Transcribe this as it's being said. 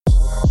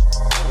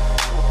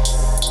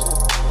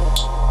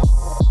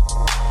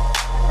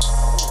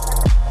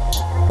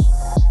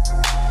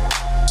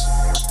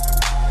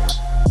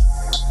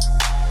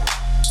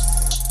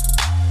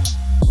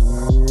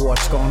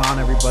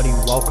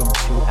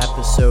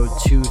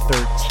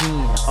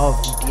Ep213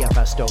 of the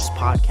DFS Dose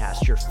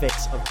podcast, your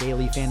fix of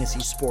daily fantasy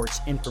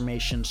sports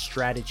information,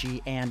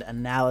 strategy, and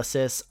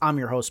analysis. I'm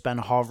your host, Ben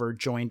Harvard,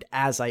 joined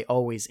as I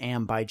always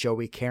am by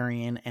Joey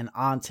Carrion. And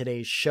on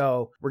today's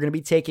show, we're going to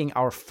be taking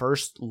our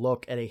first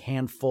look at a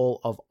handful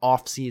of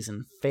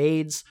off-season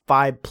fades,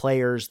 5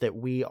 players that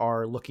we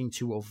are looking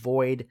to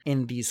avoid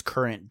in these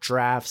current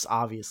drafts.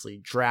 Obviously,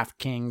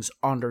 DraftKings,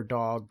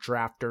 Underdog,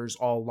 Drafters,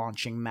 all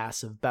launching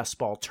massive best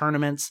ball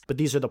tournaments, but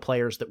these are the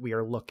players that we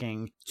are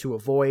looking to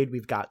avoid.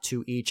 We've got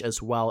 2 each,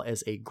 as well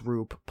as a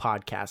group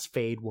podcast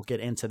fade. We'll get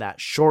into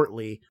that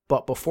shortly.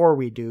 But before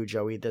we do,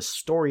 Joey, this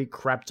story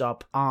crept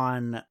up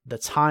on the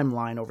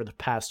timeline over the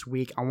past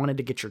week. I wanted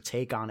to get your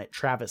take on it.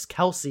 Travis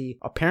Kelce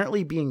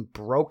apparently being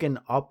broken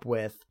up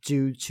with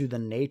due to the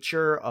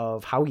nature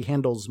of how he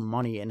handles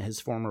money in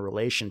his former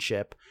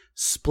relationship,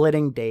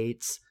 splitting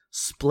dates,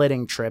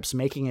 splitting trips,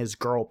 making his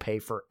girl pay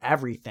for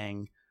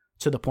everything,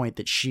 to the point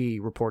that she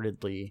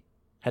reportedly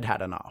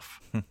had enough.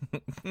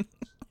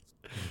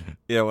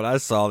 Yeah, when I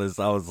saw this,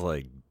 I was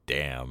like,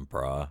 damn,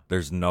 bruh.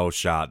 There's no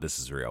shot this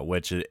is real,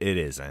 which it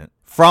isn't.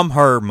 From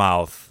her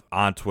mouth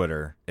on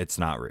Twitter, it's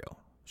not real.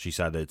 She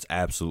said that it's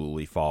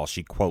absolutely false.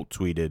 She quote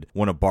tweeted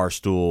one of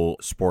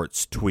Barstool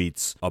Sports'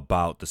 tweets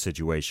about the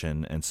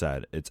situation and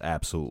said it's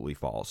absolutely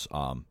false.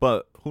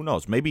 But who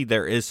knows? Maybe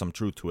there is some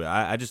truth to it.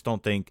 I just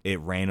don't think it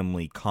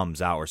randomly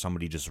comes out or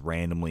somebody just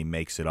randomly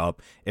makes it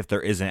up if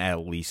there isn't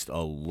at least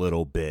a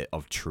little bit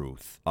of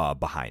truth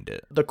behind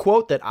it. The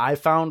quote that I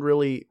found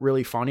really,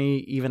 really funny,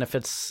 even if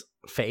it's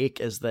fake,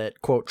 is that,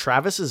 quote,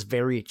 Travis is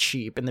very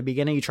cheap. In the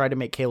beginning, he tried to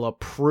make Kayla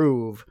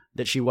prove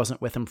that she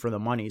wasn't with him for the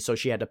money, so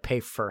she had to pay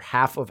for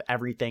half of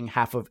everything,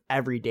 half of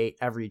every date,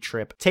 every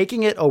trip,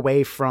 taking it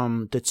away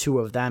from the two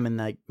of them and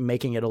like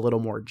making it a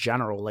little more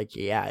general. Like,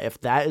 yeah, if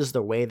that is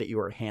the way that you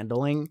are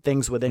handling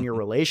things within your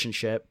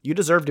relationship, you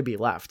deserve to be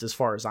left, as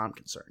far as I'm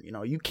concerned. You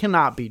know, you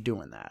cannot be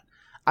doing that.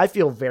 I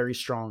feel very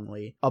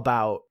strongly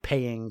about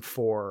paying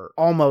for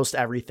almost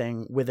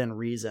everything within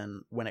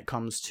reason when it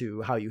comes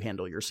to how you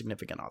handle your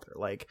significant other.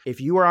 Like,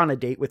 if you are on a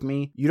date with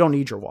me, you don't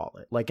need your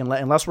wallet. Like,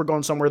 unless we're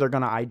going somewhere they're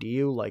going to ID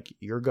you, like,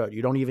 you're good.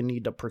 You don't even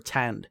need to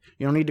pretend.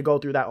 You don't need to go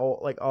through that whole,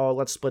 like, oh,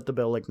 let's split the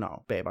bill. Like,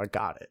 no, babe, I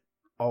got it.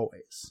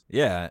 Always.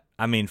 Yeah,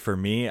 I mean, for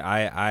me,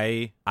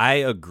 I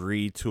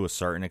agree to a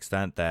certain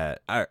extent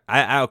that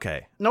I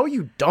okay. No,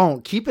 you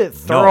don't. Keep it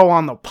thorough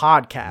on the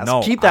podcast.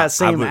 No, keep that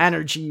same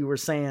energy you were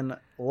saying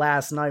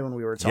last night when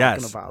we were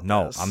talking about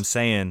this. I'm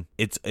saying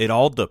it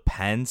all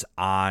depends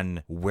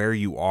on where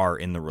you are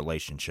in the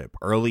relationship.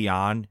 Early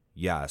on,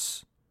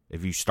 yes.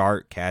 If you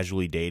start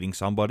casually dating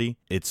somebody,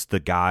 it's the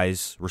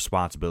guy's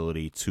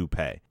responsibility to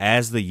pay.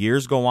 As the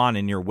years go on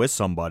and you're with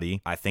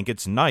somebody, I think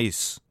it's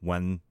nice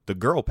when the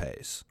girl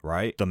pays,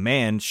 right? The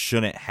man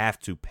shouldn't have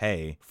to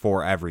pay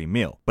for every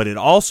meal. But it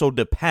also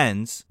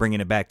depends,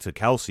 bringing it back to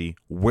Kelce,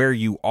 where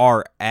you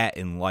are at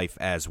in life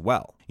as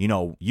well. You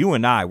know, you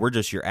and I, we're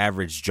just your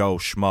average Joe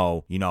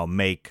Schmo, you know,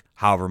 make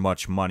however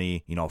much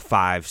money, you know,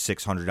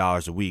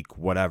 $500-$600 a week,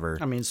 whatever.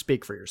 I mean,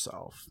 speak for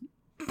yourself.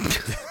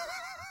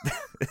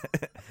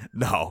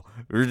 No,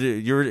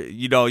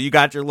 you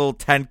got your little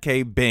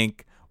 10K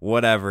bank,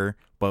 whatever,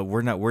 but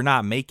we're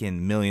not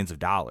making millions of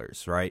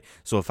dollars, right?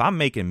 So if I'm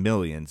making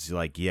millions,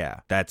 like, yeah,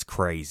 that's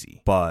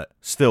crazy. But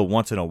still,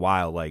 once in a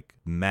while, like,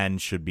 men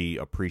should be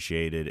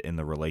appreciated in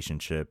the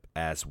relationship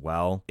as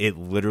well. It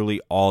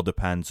literally all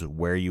depends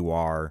where you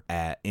are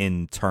at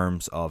in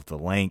terms of the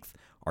length.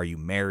 Are you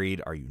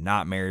married? Are you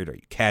not married? Are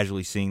you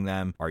casually seeing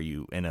them? Are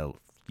you in a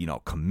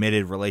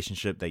committed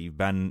relationship that you've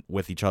been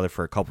with each other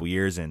for a couple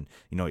years and,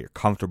 you're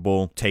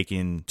comfortable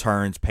taking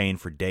turns paying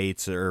for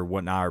dates or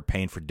whatnot, or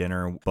paying for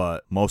dinner?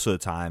 But most of the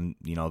time,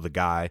 the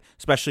guy,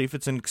 especially if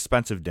it's an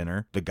expensive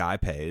dinner, the guy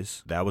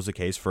pays. That was the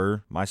case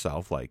for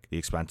myself. Like, the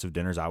expensive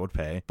dinners I would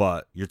pay.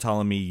 But you're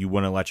telling me you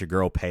wouldn't let your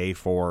girl pay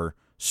for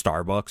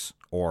Starbucks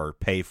or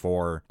pay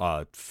for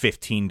a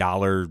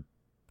 $15,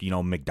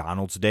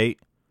 McDonald's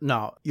date?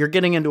 No, you're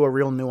getting into a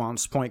real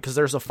nuanced point, because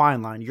there's a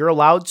fine line. You're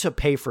allowed to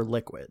pay for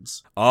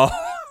liquids. Oh.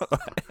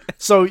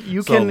 So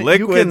you can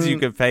you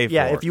can pay for.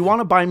 Yeah, if you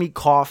want to buy me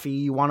coffee,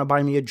 you want to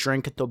buy me a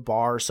drink at the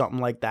bar or something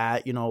like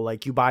that,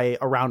 like you buy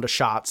a round of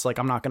shots, like,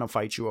 I'm not going to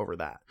fight you over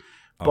that.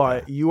 Okay.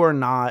 But you are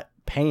not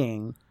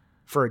paying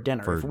for a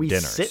dinner. If we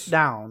sit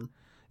down,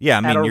 yeah,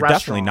 I mean, you're restaurant,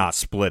 definitely not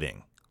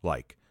splitting.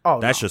 Like,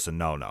 that's just a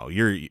no-no.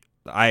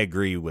 I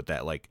agree with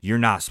that. Like, you're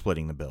not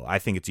splitting the bill. I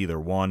think it's either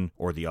one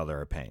or the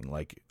other are paying.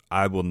 Like,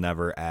 I will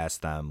never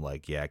ask them,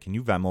 like, yeah, can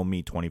you Venmo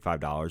me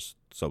 $25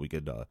 so we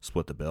could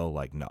split the bill?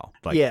 Like, no.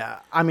 Like, yeah,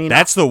 I mean,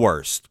 that's the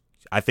worst.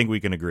 I think we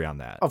can agree on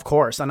that. Of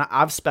course. And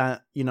I've spent,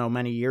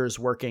 many years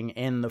working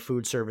in the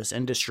food service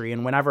industry.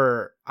 And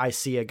whenever I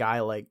see a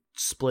guy like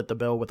split the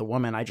bill with a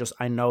woman,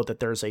 I know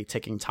that there's a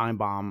ticking time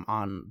bomb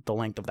on the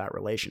length of that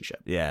relationship.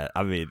 Yeah,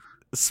 I mean,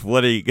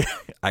 splitting,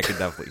 I can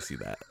definitely see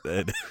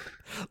that.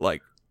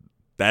 Like,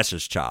 that's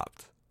just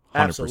chopped. 100%.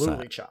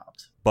 Absolutely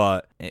chopped.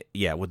 But,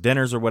 yeah, with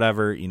dinners or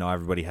whatever,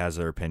 everybody has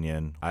their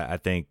opinion. I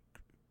think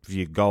if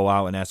you go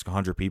out and ask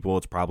 100 people,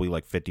 it's probably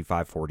like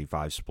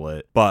 55-45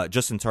 split. But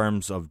just in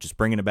terms of just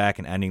bringing it back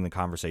and ending the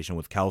conversation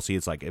with Kelsey,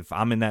 it's like if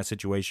I'm in that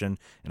situation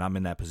and I'm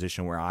in that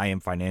position where I am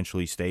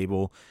financially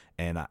stable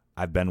and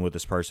I've been with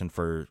this person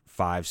for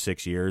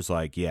 5-6 years,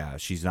 like, yeah,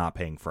 she's not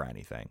paying for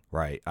anything,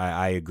 right?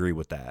 I agree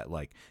with that.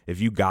 Like, if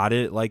you got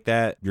it like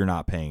that, you're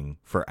not paying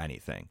for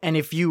anything. And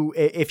if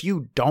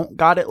you don't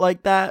got it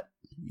like that,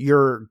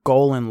 your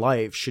goal in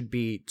life should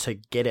be to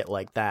get it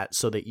like that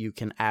so that you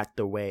can act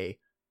the way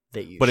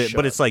that you should.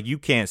 But it's like you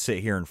can't sit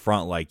here in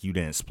front like you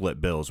didn't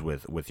split bills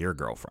with your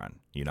girlfriend,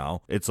 you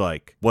know? It's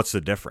like, what's the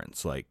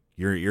difference? Like,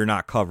 you're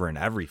not covering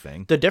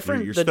everything.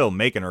 You're still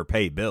making her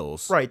pay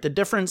bills. Right. The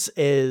difference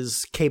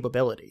is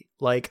capability.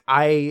 Like,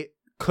 I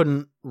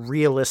couldn't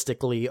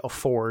realistically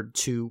afford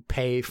to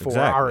pay for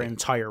our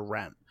entire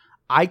rent.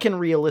 I can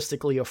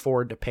realistically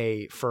afford to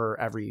pay for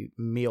every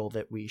meal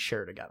that we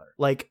share together.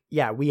 Like,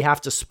 yeah, we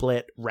have to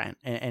split rent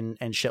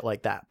and shit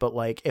like that. But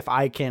like, if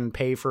I can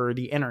pay for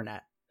the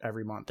internet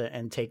every month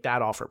and take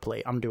that off her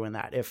plate, I'm doing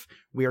that. If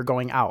we are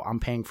going out, I'm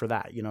paying for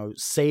that. You know,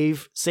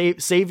 save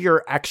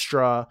your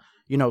extra,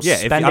 you know,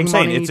 spending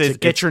money to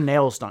get your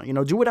nails done. You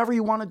know, do whatever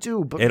you want to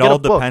do. But it all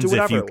depends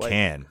if you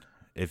can.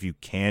 If you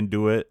can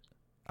do it,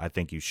 I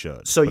think you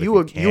should. So you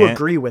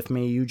agree with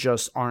me? You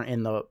just aren't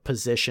in the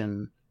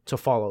position to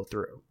follow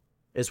through.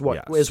 Is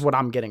what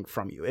I'm getting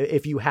from you.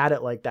 If you had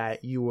it like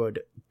that, you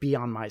would be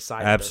on my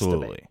side. Absolutely.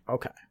 Of this debate.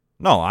 Okay.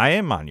 No, I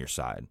am on your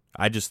side.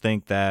 I just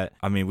think that,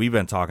 I mean, we've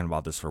been talking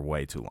about this for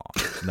way too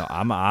long.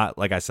 No,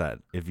 like I said,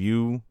 if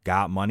you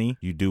got money,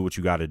 you do what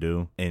you got to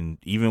do. And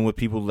even with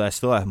people that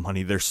still have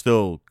money, they're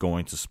still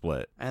going to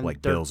split and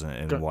like bills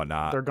and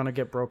whatnot. They're going to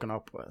get broken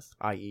up with,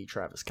 i.e.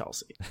 Travis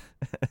Kelce.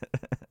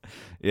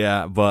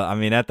 Yeah, but I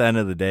mean, at the end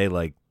of the day,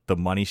 like, the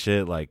money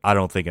shit, like, I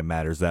don't think it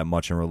matters that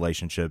much in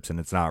relationships, and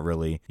it's not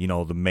really, you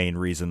know, the main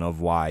reason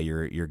of why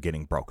you're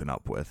getting broken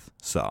up with.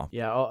 So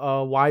yeah,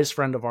 a wise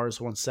friend of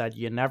ours once said,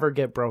 "You never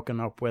get broken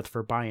up with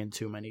for buying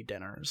too many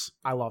dinners."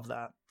 I love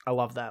that. I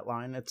love that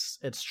line.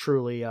 It's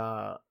truly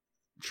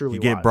you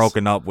get wise.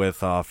 Broken up with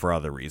for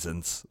other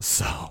reasons.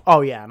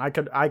 So yeah, and I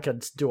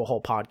could do a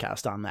whole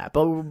podcast on that,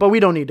 but we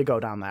don't need to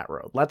go down that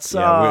road. Let's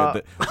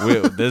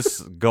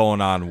this going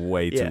on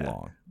way too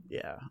long.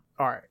 Yeah.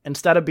 All right.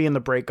 Instead of being the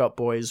breakup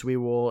boys, we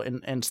will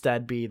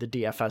instead be the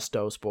DFS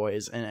dose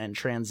boys and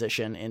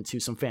transition into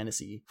some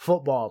fantasy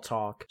football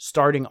talk,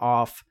 starting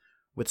off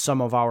with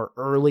some of our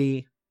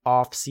early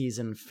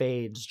off-season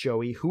fades.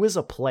 Joey, who is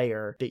a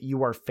player that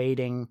you are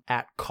fading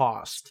at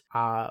cost?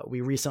 We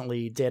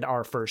recently did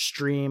our first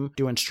stream,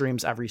 doing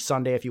streams every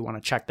Sunday if you want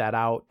to check that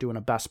out, doing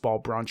a best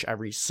ball brunch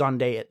every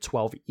Sunday at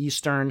 12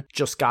 Eastern.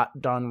 Just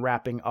got done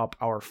wrapping up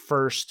our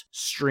first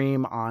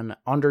stream on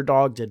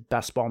Underdog, did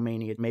Best Ball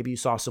Mania. Maybe you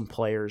saw some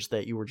players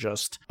that you were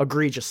just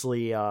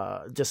egregiously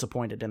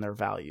disappointed in their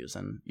values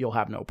and you'll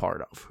have no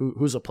part of.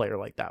 Who's a player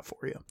like that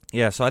for you?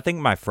 Yeah, so I think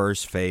my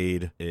first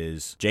fade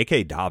is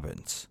J.K.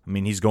 Dobbins. I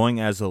mean, he's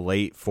going as a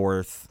late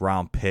 4th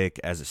round pick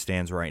as it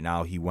stands right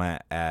now. He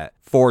went at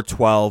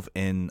 412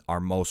 in our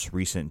most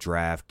recent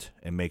draft.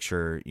 And make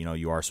sure, you know,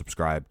 you are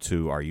subscribed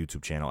to our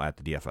YouTube channel at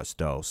the DFS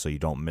Dose so you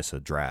don't miss a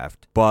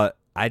draft. But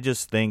I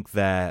just think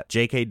that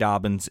J.K.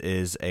 Dobbins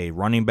is a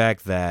running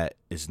back that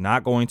is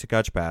not going to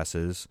catch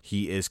passes.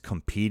 He is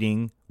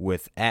competing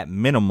with, at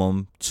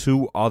minimum,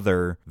 2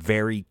 other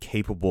very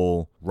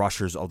capable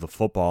rushers of the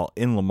football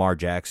in Lamar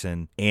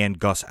Jackson and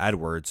Gus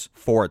Edwards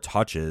for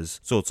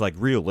touches. So it's like,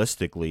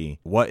 realistically,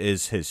 what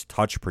is his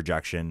touch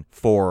projection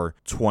for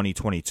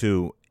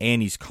 2022?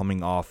 And he's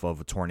coming off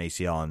of a torn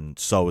ACL, and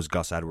so is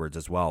Gus Edwards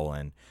as well.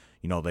 And,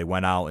 you know, they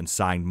went out and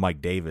signed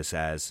Mike Davis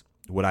as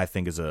what I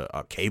think is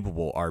a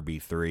capable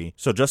RB3.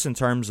 So just in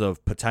terms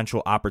of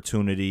potential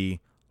opportunity,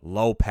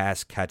 low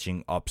pass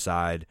catching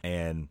upside,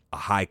 and a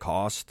high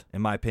cost,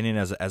 in my opinion,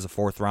 as a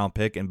 4th round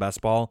pick in best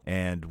ball.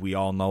 And we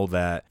all know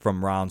that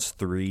from rounds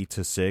 3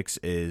 to 6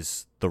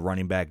 is the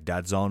running back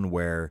dead zone,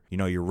 where, you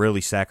know, you're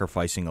really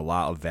sacrificing a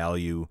lot of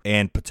value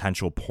and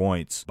potential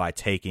points by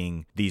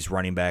taking these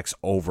running backs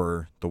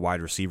over the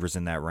wide receivers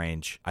in that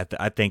range.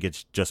 I think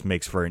it just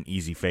makes for an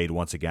easy fade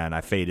once again.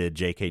 I faded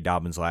J.K.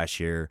 Dobbins last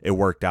year. It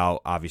worked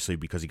out, obviously,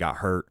 because he got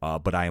hurt,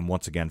 but I am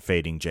once again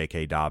fading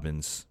J.K.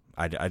 Dobbins.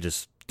 I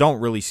just don't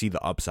really see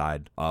the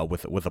upside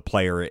with a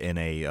player in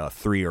a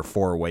 3 or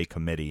 4 way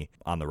committee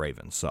on the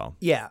Ravens. So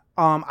yeah,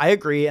 I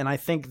agree, and I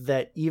think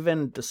that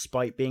even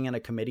despite being in a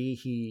committee,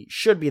 he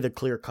should be the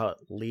clear-cut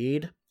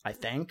lead.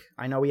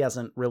 I know he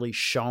hasn't really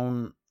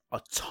shown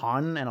a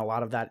ton, and a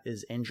lot of that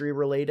is injury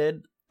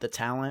related. The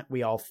talent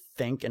we all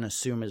think and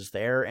assume is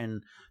there,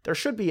 and there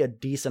should be a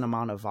decent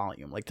amount of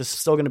volume. Like, this is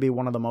still going to be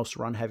one of the most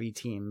run-heavy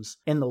teams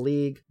in the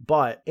league,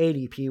 but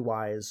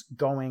ADP-wise,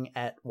 going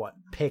at,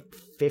 pick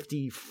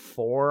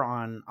 54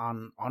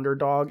 on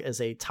Underdog as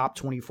a top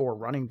 24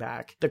 running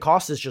back, the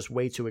cost is just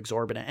way too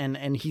exorbitant.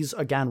 And he's,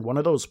 again, one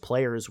of those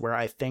players where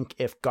I think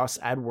if Gus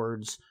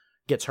Edwards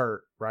gets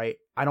hurt, right,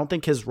 I don't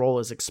think his role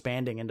is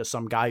expanding into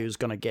some guy who's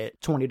going to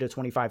get 20 to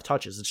 25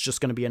 touches. It's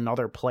just going to be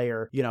another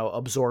player, you know,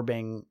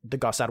 absorbing the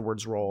Gus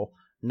Edwards role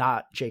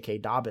not J.K.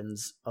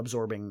 Dobbins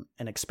absorbing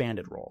an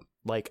expanded role.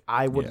 Like,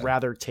 I would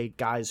rather take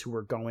guys who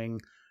are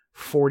going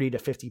 40 to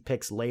 50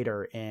 picks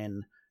later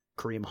in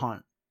Kareem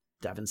Hunt,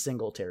 Devin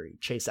Singletary,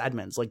 Chase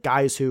Edmonds, like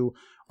guys who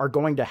are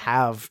going to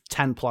have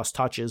 10 plus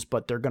touches,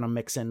 but they're going to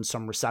mix in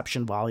some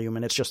reception volume,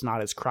 and it's just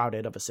not as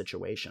crowded of a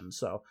situation.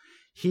 So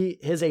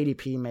his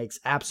ADP makes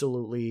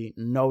absolutely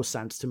no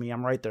sense to me.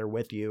 I'm right there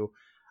with you.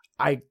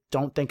 I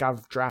don't think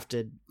I've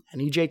drafted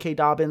any J.K.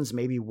 Dobbins,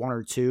 maybe one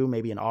or two,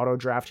 maybe an auto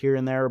draft here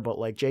and there, but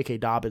like J.K.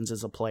 Dobbins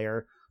is a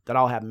player that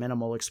I'll have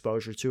minimal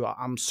exposure to.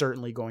 I'm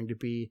certainly going to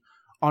be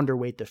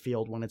underweight the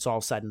field when it's all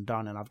said and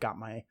done, and I've got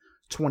my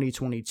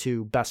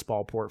 2022 best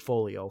ball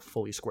portfolio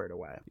fully squared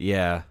away.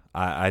 Yeah,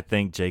 I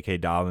think J.K.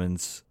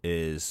 Dobbins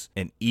is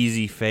an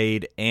easy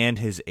fade, and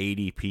his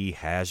ADP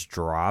has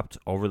dropped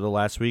over the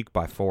last week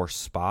by 4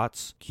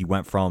 spots. He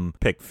went from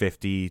pick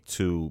 50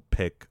 to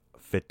pick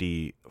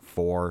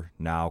 54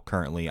 now,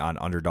 currently on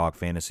Underdog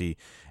Fantasy,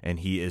 and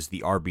he is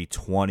the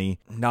RB20.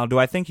 Now, do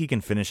I think he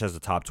can finish as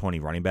a top 20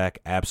 running back?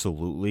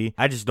 Absolutely.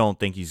 I just don't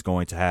think he's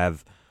going to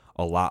have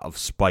a lot of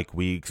spike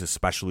weeks,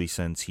 especially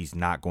since he's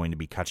not going to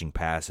be catching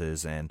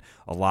passes, and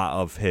a lot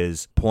of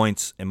his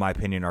points, in my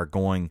opinion, are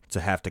going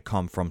to have to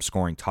come from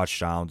scoring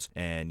touchdowns.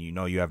 And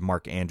you have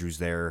Mark Andrews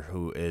there,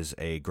 who is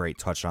a great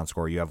touchdown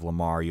scorer. You have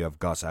Lamar, you have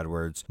Gus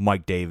Edwards,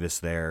 Mike Davis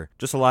there.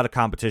 Just a lot of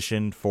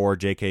competition for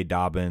J.K.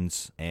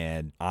 Dobbins,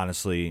 and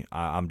honestly,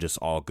 I'm just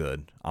all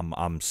good.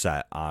 I'm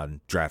set on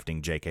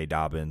drafting J.K.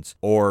 Dobbins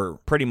or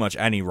pretty much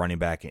any running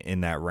back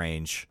in that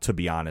range, to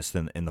be honest,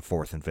 in the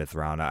 4th and 5th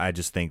round. I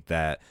just think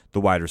that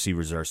the wide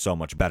receivers are so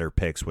much better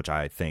picks, which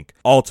I think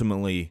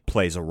ultimately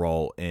plays a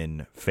role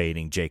in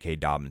fading J.K.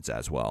 Dobbins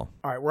as well.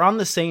 All right, we're on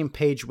the same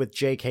page with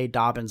J.K.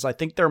 Dobbins. I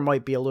think there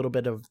might be a little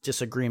bit of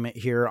disagreement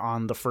here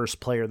on the first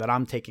player that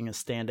I'm taking a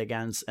stand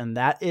against, and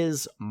that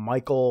is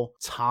Michael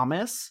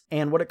Thomas.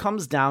 And what it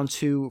comes down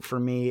to for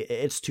me,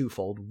 it's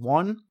twofold.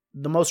 One,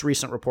 the most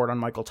recent report on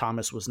Michael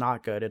Thomas was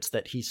not good. It's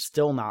that he's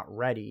still not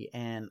ready.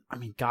 And I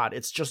mean, God,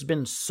 it's just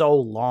been so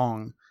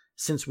long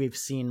since we've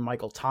seen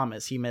Michael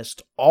Thomas. He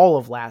missed all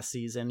of last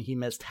season. He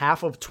missed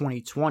half of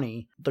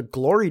 2020. The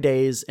glory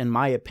days, in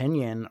my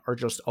opinion, are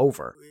just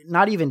over.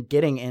 Not even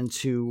getting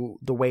into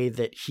the way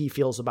that he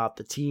feels about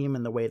the team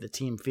and the way the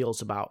team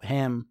feels about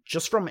him.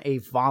 Just from a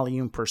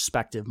volume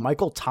perspective,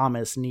 Michael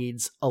Thomas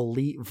needs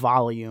elite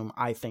volume,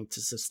 I think,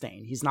 to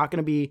sustain. He's not going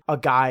to be a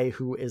guy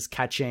who is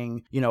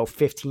catching,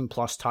 15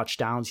 plus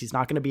touchdowns. He's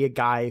not going to be a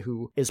guy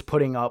who is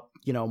putting up,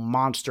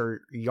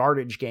 monster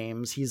yardage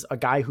games. He's a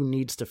guy who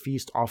needs to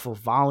feast off of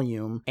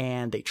volume,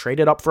 and they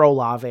traded up for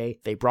Olave.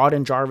 They brought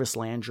in Jarvis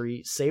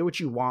Landry. Say what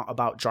you want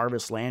about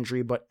Jarvis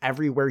Landry, but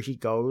everywhere he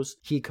goes,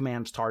 he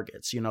commands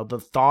targets. The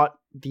thought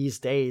these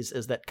days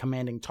is that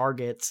commanding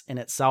targets in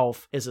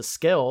itself is a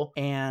skill,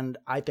 and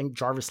I think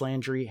Jarvis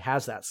Landry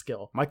has that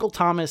skill. Michael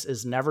Thomas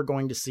is never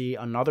going to see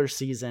another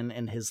season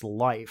in his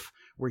life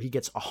where he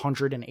gets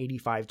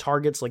 185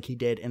 targets like he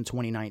did in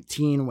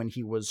 2019 when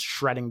he was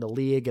shredding the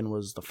league and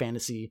was the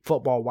fantasy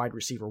football wide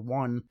receiver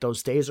 1.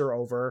 Those days are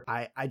over.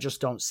 I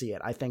just don't see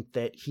it. I think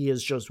that he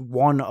is just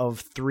one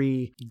of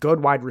 3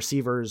 good wide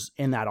receivers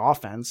in that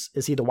offense.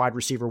 Is he the wide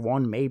receiver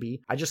 1?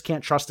 Maybe. I just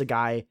can't trust a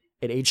guy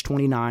at age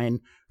 29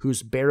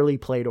 who's barely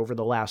played over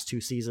the last 2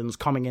 seasons,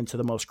 coming into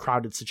the most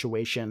crowded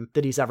situation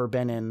that he's ever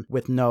been in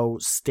with no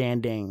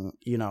standing,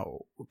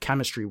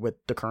 chemistry with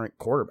the current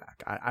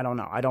quarterback. I don't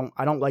know. I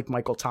don't like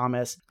Michael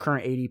Thomas.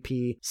 Current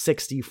ADP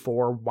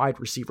 64, wide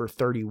receiver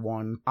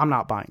 31. I'm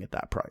not buying at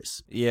that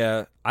price.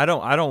 Yeah, I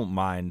don't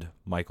mind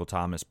Michael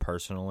Thomas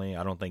personally.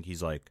 I don't think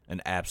he's like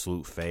an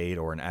absolute fade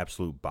or an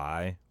absolute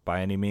buy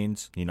by any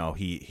means.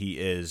 He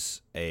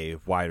is a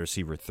wide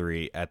receiver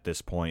 3 at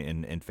this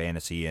point in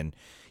fantasy, and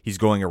he's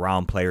going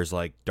around players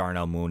like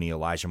Darnell Mooney,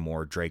 Elijah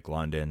Moore, Drake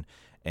London,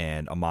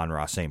 and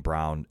Amon-Ra St.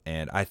 Brown.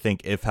 And I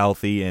think if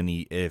healthy and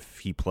if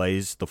he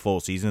plays the full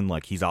season,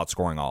 like, he's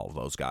outscoring all of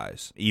those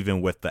guys,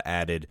 even with the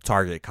added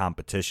target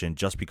competition,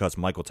 just because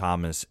Michael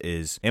Thomas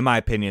is, in my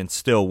opinion,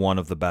 still one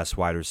of the best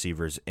wide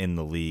receivers in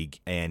the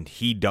league. And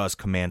he does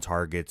command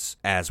targets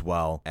as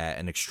well at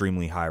an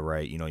extremely high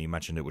rate. You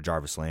mentioned it with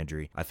Jarvis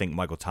Landry. I think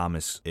Michael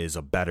Thomas is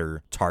a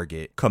better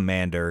target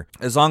commander.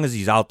 As long as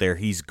he's out there,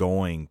 he's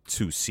going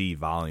to see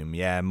volume.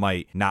 Yeah, it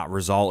might not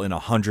result in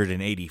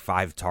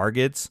 185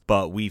 targets,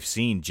 but we've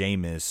seen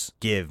Jameis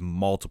give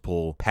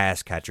multiple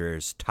pass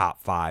catchers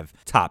top 5,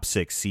 top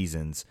 6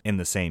 seasons in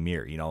the same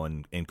year,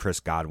 in Chris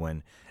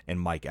Godwin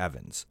and Mike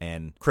Evans.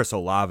 And Chris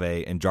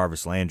Olave and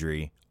Jarvis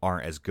Landry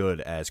aren't as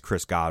good as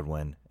Chris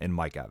Godwin and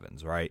Mike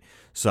Evans, right?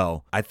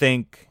 So I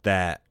think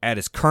that at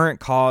his current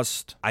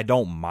cost, I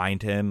don't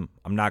mind him.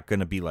 I'm not going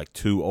to be like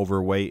too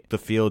overweight the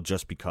field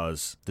just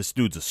because this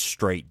dude's a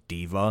straight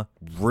diva.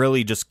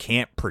 Really just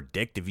can't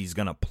predict if he's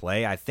going to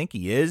play. I think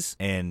he is,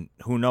 and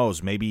who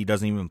knows, maybe he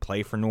doesn't even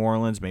play for New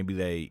Orleans. Maybe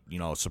they,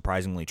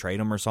 surprisingly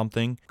trade him or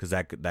something, because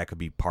that could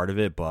be part of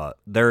it. But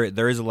there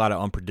is a lot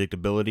of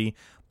unpredictability.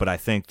 But I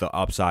think the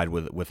upside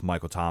with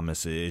Michael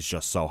Thomas is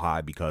just so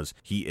high because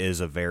he is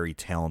a very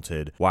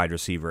talented wide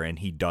receiver, and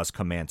he does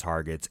command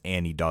targets,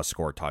 and he does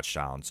score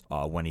touchdowns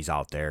when he's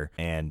out there.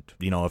 And,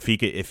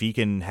 if he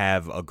can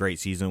have a great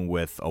season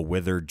with a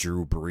withered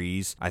Drew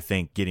Brees, I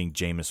think getting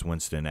Jameis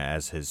Winston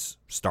as his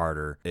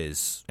starter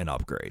is an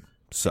upgrade.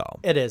 So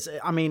it is.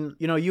 I mean,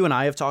 you and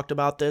I have talked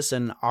about this,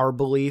 and our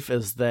belief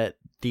is that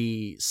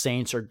the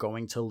Saints are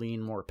going to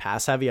lean more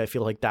pass heavy. I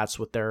feel like that's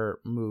what their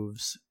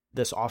moves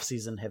this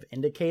offseason have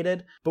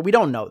indicated, but we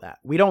don't know that.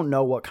 We don't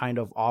know what kind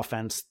of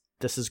offense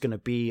this is going to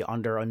be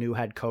under a new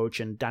head coach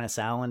and Dennis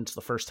Allen. It's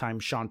the first time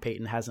Sean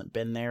Payton hasn't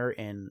been there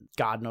in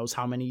God knows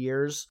how many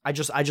years. I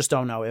just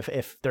don't know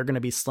if they're going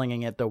to be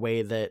slinging it the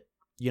way that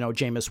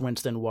Jameis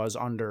Winston was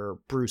under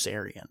Bruce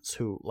Arians,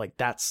 who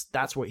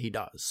that's what he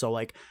does. So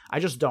I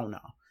just don't know.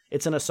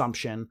 It's an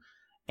assumption,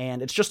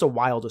 and it's just a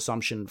wild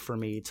assumption for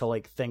me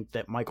to think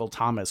that Michael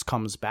Thomas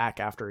comes back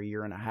after a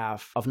year and a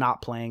half of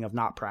not playing, of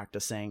not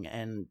practicing,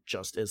 and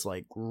just is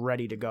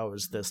ready to go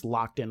as this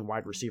locked in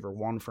wide receiver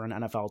one for an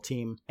NFL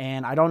team.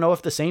 And I don't know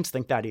if the Saints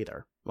think that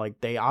either.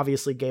 They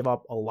obviously gave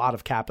up a lot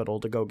of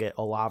capital to go get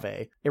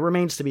Olave. It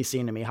remains to be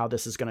seen to me how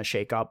this is going to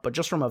shake up, but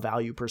just from a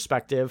value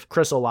perspective,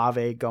 Chris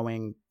Olave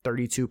going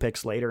 32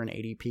 picks later in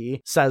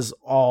ADP says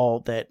all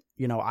that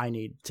I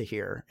need to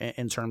hear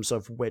in terms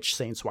of which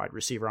Saints wide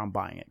receiver I'm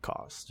buying at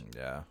cost.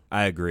 Yeah,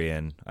 I agree,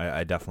 and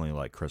I definitely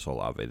like Chris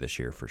Olave this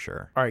year for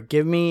sure. All right,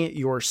 give me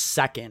your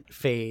second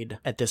fade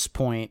at this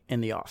point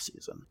in the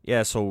offseason.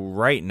 Yeah, so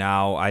right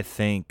now I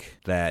think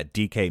that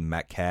DK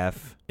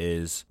Metcalf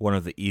is one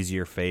of the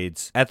easier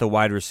fades at the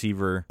wide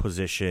receiver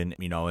position.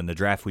 In the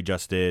draft we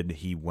just did,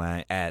 he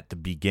went at the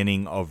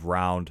beginning of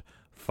round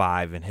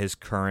 5, and his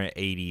current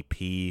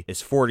ADP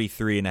is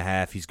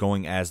 43.5. He's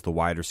going as the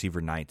wide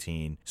receiver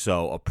 19.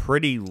 So a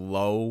pretty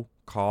low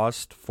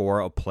cost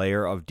for a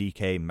player of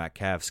DK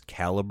Metcalf's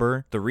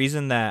caliber. The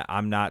reason that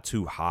I'm not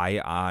too high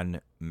on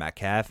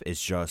Metcalf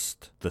is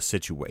just the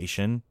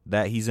situation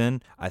that he's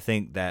in. I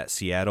think that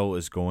Seattle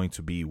is going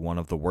to be one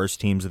of the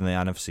worst teams in the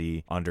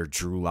NFC under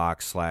Drew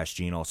Lock /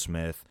 Geno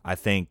Smith. I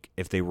think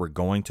if they were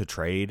going to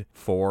trade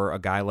for a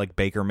guy like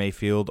Baker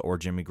Mayfield or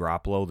Jimmy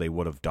Garoppolo, they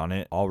would have done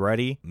it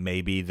already.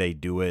 Maybe they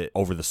do it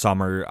over the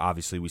summer.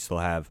 Obviously, we still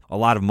have a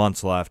lot of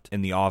months left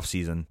in the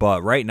offseason.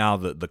 But right now,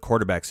 the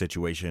quarterback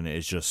situation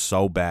is just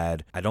so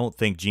bad. I don't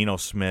think Geno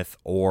Smith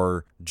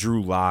or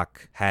Drew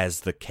Lock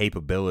has the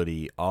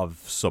capability of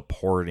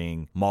supporting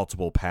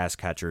multiple pass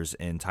catchers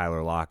in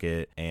Tyler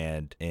Lockett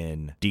and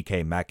in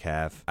DK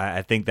Metcalf.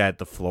 I think that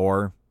the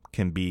floor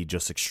can be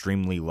just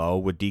extremely low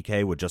with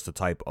DK, with just the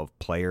type of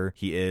player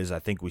he is. I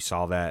think we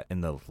saw that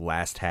in the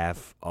last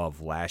half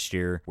of last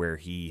year where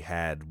he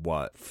had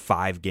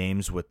 5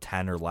 games with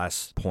 10 or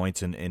less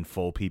points in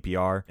full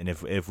PPR. And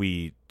if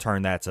we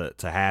turn that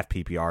to half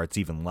PPR, it's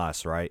even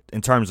less, right?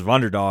 In terms of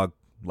underdog,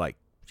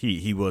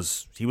 He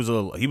was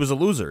a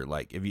loser.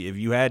 If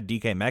you had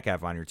DK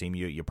Metcalf on your team,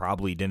 you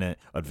probably didn't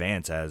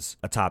advance as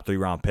a top 3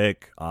 round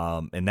pick,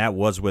 and that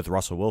was with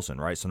Russell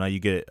Wilson, right? So now you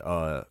get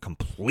a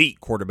complete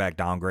quarterback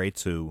downgrade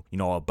to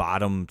a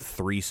bottom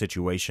 3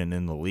 situation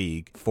in the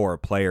league for a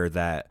player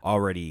that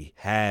already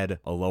had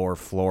a lower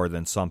floor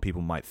than some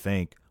people might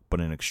think, but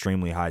an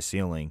extremely high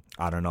ceiling.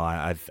 I don't know.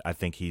 I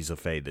think he's a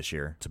fade this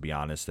year, to be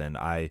honest, and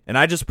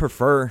I just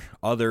prefer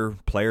other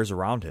players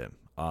around him.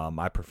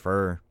 I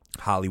prefer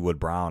Hollywood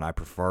Brown. I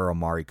prefer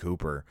Amari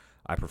Cooper.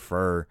 I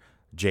prefer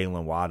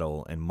Jalen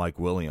Waddle and Mike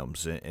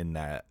Williams in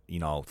that,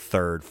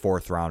 3rd,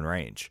 4th round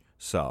range.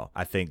 So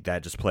I think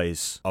that just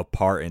plays a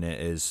part in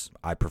it. Is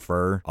I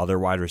prefer other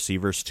wide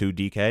receivers to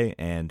DK,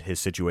 and his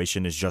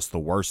situation is just the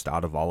worst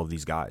out of all of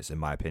these guys, in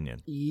my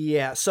opinion.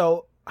 Yeah.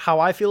 So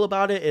how I feel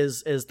about it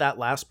is that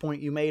last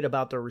point you made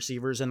about the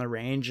receivers in the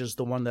range is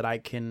the one that I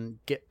can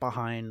get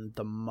behind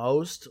the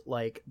most.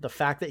 The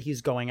fact that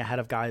he's going ahead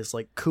of guys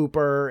like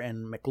Cooper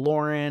and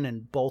McLaurin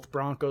and both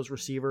Broncos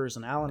receivers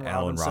and Allen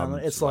Robinson.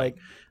 It's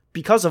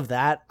because of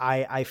that,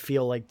 I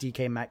feel like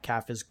DK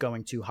Metcalf is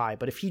going too high.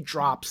 But if he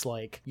drops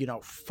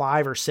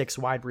 5 or 6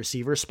 wide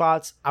receiver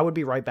spots, I would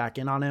be right back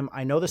in on him.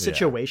 I know the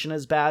situation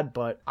is bad,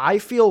 but I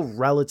feel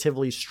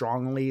relatively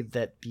strongly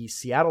that the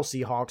Seattle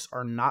Seahawks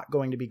are not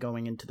going to be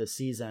going into the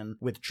season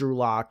with Drew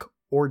Lock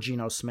or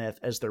Geno Smith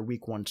as their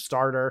week 1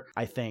 starter.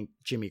 I think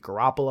Jimmy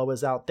Garoppolo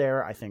is out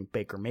there. I think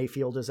Baker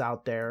Mayfield is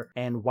out there.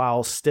 And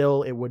while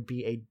still it would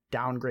be a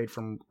downgrade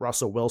from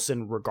Russell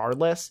Wilson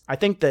regardless, I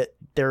think that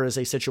there is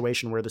a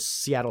situation where the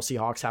Seattle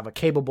Seahawks have a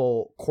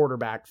capable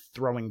quarterback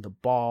throwing the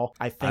ball.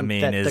 My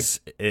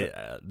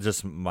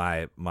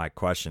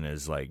question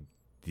is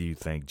do you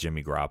think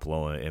Jimmy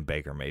Garoppolo and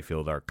Baker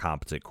Mayfield are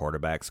competent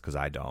quarterbacks? Because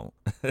I don't.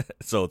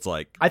 So it's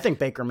I think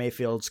Baker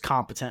Mayfield's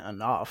competent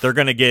enough. They're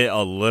going to get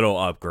a little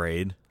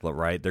upgrade,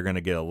 right? They're going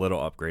to get a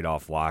little upgrade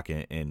off Lock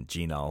and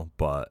Geno,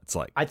 but it's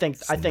I think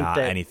not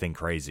that anything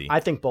crazy. I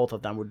think both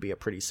of them would be a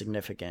pretty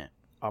significant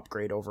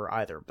upgrade over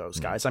either of those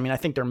guys. I mean, I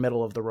think they're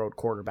middle of the road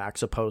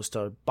quarterbacks opposed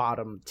to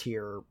bottom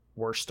tier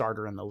worst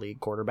starter in the league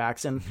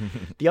quarterbacks. And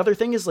the other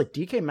thing is like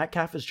DK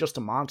Metcalf is just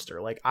a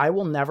monster. Like I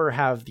will never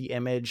have the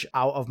image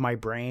out of my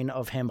brain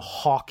of him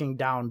hawking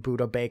down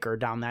Budda Baker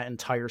down that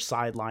entire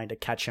sideline to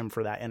catch him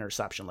for that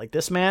interception. Like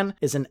this man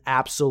is an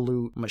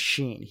absolute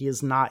machine. He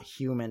is not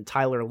human.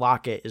 Tyler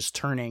Lockett is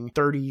turning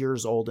 30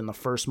 years old in the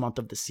first month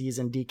of the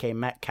season. DK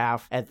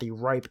Metcalf at the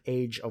ripe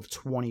age of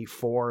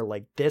 24.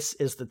 Like this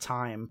is the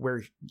time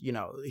where, you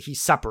know, he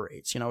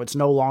separates. You know, it's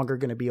no longer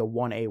going to be a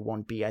 1A,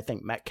 1B. I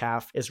think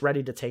Metcalf is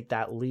ready to take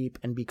that leap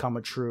and become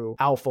a true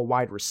alpha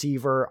wide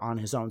receiver on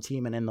his own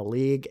team and in the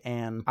league.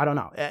 And I don't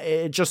know.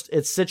 It's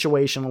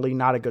situationally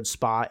not a good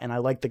spot. And I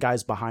like the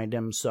guys behind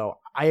him. So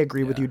I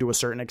agree with you to a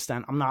certain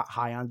extent. I'm not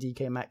high on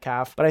DK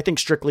Metcalf, but I think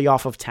strictly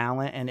off of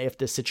talent. And if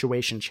this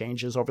situation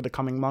changes over the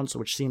coming months,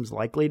 which seems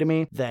likely to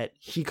me, that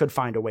he could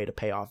find a way to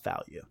pay off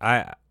value.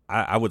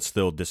 I would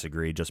still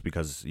disagree just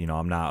because, you know,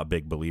 I'm not a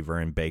big believer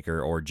in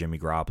Baker or Jimmy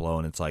Garoppolo.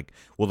 And it's like,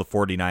 will the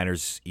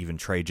 49ers even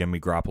trade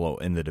Jimmy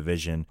Garoppolo in the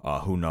division?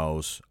 Who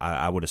knows?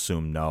 I would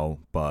assume no,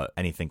 but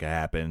anything could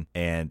happen.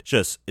 And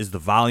just, is the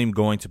volume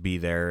going to be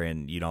there?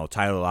 And, you know,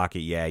 Tyler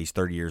Lockett, yeah, he's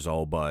 30 years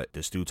old, but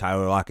this dude,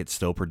 Tyler Lockett,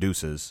 still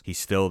produces. He's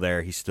still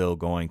there. He's still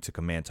going to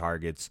command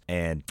targets.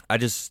 And I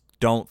just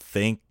don't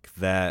think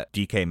that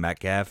DK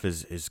Metcalf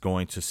is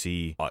going to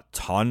see a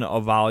ton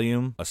of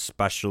volume,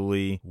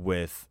 especially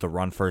with the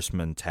run first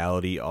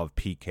mentality of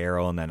Pete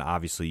Carroll. And then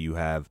obviously you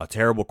have a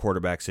terrible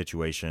quarterback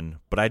situation,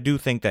 but I do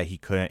think that he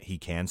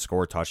can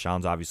score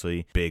touchdowns.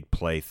 Obviously big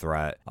play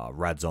threat,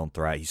 red zone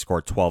threat. He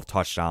scored 12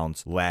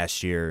 touchdowns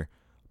last year.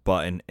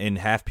 But in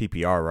half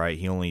PPR, right,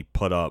 he only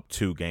put up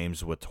 2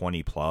 games with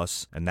 20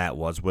 plus, and that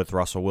was with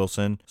Russell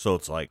Wilson. So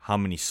it's like, how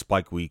many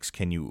spike weeks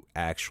can you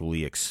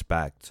actually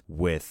expect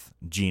with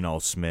Geno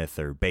Smith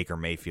or Baker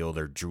Mayfield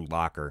or Drew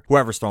Lock or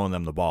whoever's throwing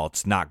them the ball?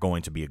 It's not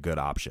going to be a good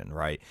option,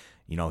 right?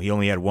 You know, he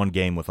only had 1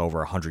 game with over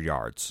 100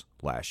 yards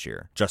last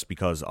year just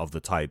because of the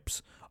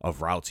types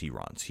of routes he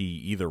runs. He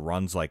either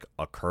runs like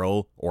a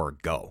curl or a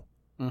go,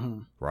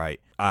 right?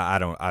 I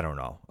don't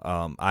know.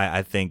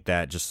 I think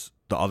that just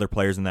the other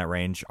players in that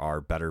range are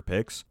better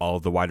picks. All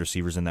of the wide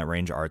receivers in that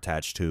range are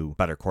attached to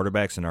better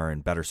quarterbacks and are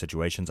in better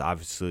situations.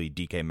 Obviously,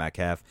 DK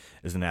Metcalf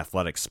is an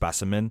athletic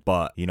specimen,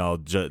 but, you know,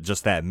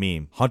 just that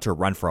meme. Hunter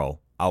Renfrow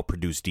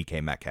outproduced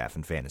DK Metcalf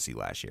in fantasy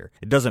last year.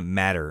 It doesn't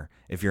matter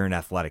if you're an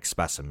athletic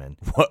specimen.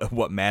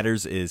 What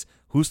matters is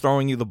who's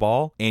throwing you the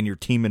ball and your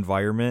team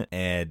environment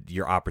and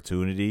your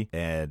opportunity.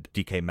 And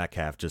DK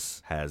Metcalf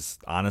just has,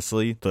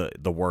 honestly,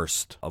 the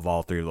worst of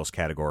all 3 of those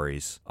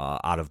categories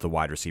out of the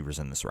wide receivers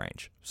in this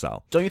range.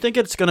 So, don't you think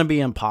it's going to be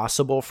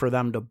impossible for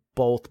them to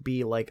both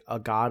be like a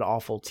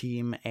god-awful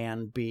team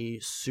and be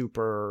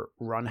super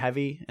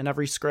run-heavy in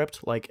every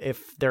script? Like,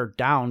 if they're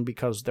down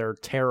because they're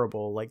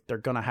terrible, like, they're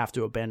going to have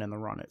to abandon the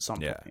run at some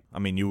point. I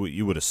mean,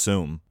 you would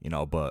assume, you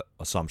know, but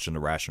assumption to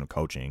rational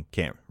coaching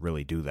can't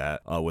really do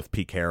that with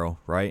Pete Carroll,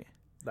 right?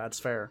 That's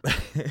fair.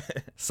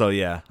 So,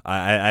 yeah,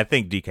 I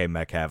think DK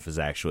Metcalf is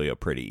actually a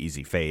pretty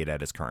easy fade at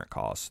his current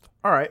cost.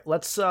 All right,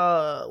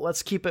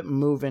 let's keep it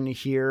moving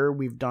here.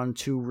 We've done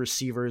 2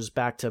 receivers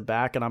back to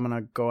back, and I'm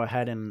going to go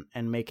ahead and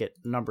make it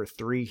number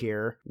 3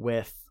 here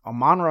with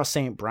Amon-Ra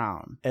St.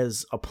 Brown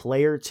as a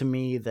player to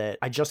me that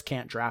I just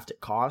can't draft at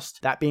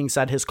cost. That being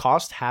said, his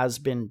cost has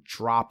been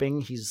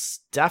dropping. He's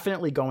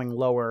definitely going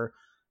lower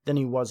than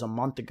he was a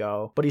month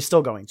ago, but he's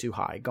still going too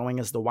high,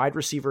 going as the wide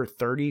receiver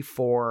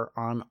 34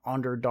 on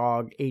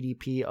underdog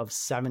ADP of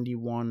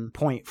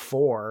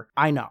 71.4.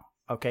 I know.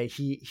 Okay,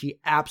 he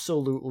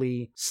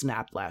absolutely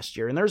snapped last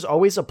year. And there's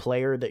always a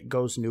player that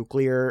goes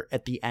nuclear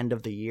at the end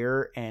of the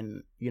year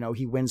and, you know,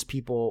 he wins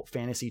people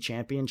fantasy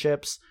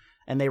championships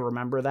and they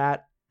remember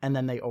that. And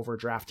then they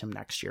overdraft him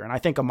next year. And I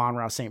think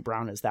Amon-Ra St.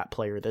 Brown is that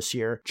player this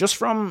year. Just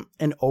from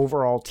an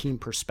overall team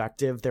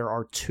perspective, there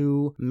are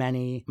too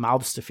many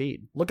mouths to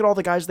feed. Look at all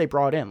the guys they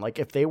brought in. Like,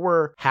 if they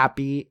were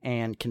happy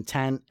and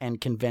content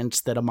and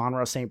convinced that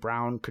Amon-Ra St.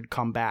 Brown could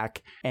come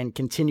back and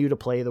continue to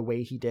play the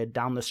way he did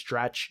down the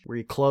stretch, where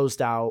he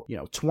closed out, you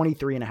know,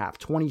 23.5,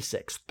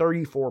 26,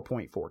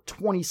 34.4,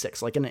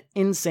 26, like an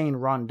insane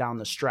run down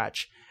the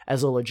stretch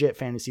as a legit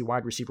fantasy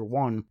wide receiver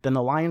 1, then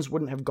the Lions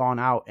wouldn't have gone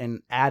out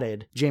and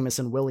added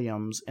Jamison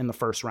Williams in the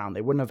first round.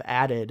 They wouldn't have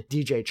added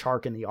DJ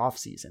Chark in the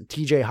offseason.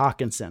 TJ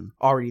Hawkinson,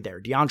 already there.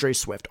 DeAndre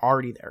Swift,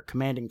 already there,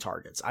 commanding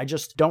targets. I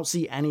just don't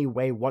see any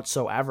way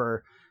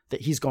whatsoever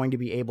that he's going to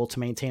be able to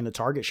maintain the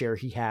target share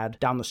he had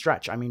down the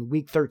stretch. I mean,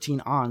 week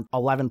 13 on,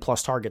 11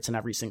 plus targets in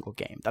every single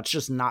game. That's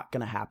just not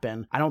going to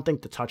happen. I don't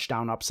think the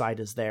touchdown upside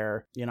is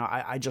there. You know,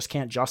 I just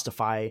can't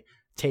justify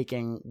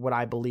taking what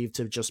I believe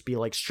to just be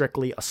like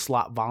strictly a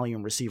slot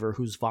volume receiver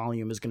whose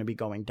volume is going to be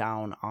going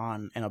down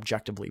on an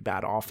objectively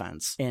bad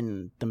offense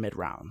in the mid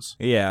rounds.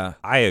 Yeah,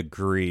 I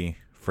agree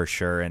for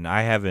sure. And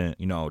I haven't,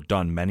 you know,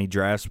 done many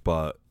drafts,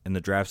 but in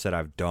the drafts that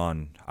I've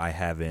done, I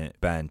haven't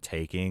been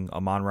taking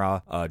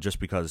Amon-Ra just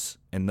because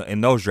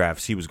in those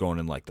drafts he was going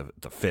in like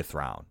the 5th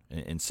round,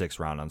 in 6th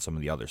round on some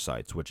of the other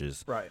sites, which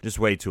is just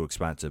way too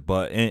expensive.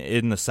 But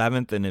in the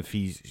 7th, and if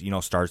he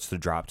starts to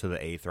drop to the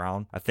 8th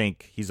round, I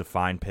think he's a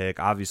fine pick.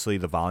 Obviously,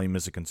 the volume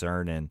is a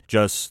concern, and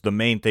just the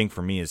main thing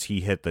for me is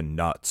he hit the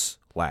nuts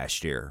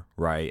last year,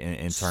 right?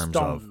 In terms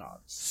of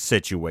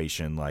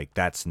situation, like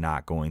that's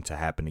not going to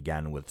happen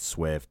again with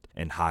Swift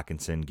and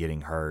Hawkinson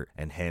getting hurt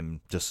and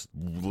him just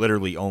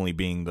literally only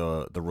being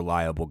the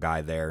reliable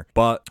guy there.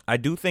 But I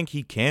do think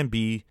he can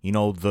be,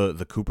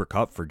 the Cooper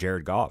Kupp for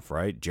Jared Goff,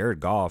 right? Jared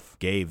Goff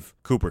gave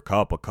Cooper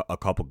Kupp a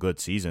couple good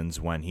seasons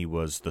when he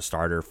was the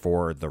starter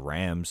for the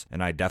Rams,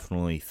 and I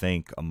definitely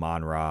think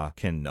Amon-Ra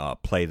can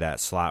play that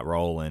slot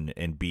role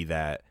and be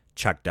that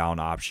check down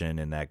option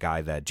and that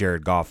guy that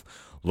Jared Goff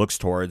looks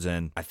towards.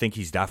 And I think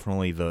he's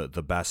definitely the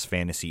best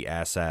fantasy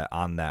asset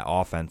on that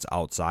offense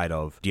outside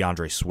of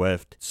DeAndre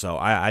Swift. So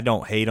I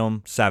don't hate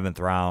him. 7th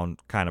round,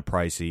 kind of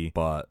pricey,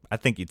 but I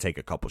think you take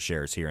a couple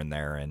shares here and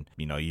there, and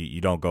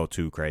you don't go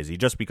too crazy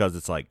just because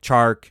it's like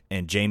Chark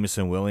and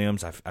Jameson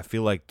Williams. I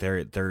feel like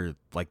they're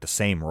like the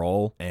same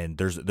role, and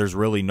there's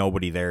really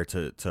nobody there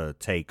to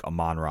take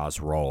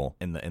Amon-Ra's role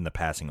in the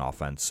passing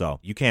offense.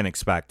 So you can't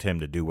expect him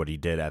to do what he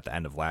did at the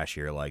end of last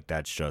year. Like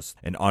that's just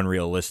an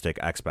unrealistic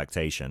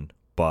expectation.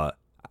 But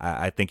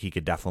I think he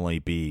could definitely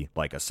be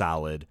like a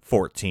solid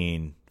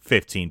 14,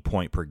 15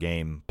 point per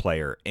game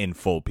player in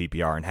full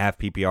PPR. And half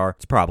PPR,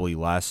 it's probably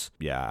less.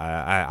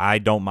 Yeah, I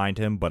don't mind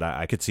him, but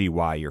I could see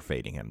why you're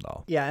fading him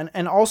though. Yeah,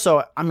 and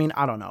also,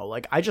 I don't know.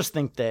 Like, I just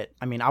think that,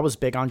 I was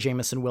big on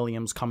Jameson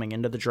Williams coming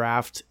into the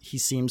draft. He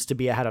seems to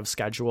be ahead of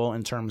schedule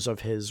in terms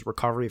of his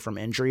recovery from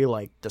injury.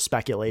 Like, the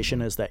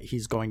speculation is that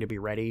he's going to be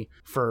ready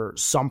for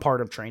some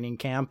part of training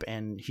camp,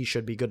 and he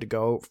should be good to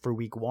go for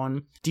week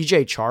 1.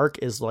 DJ Chark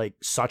is like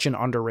such an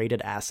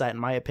underrated asset in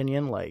my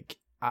opinion. Like,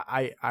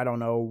 I don't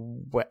know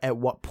at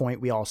what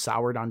point we all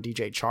soured on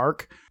DJ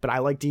Chark, but I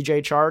like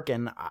DJ Chark,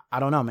 and I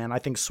don't know, man. I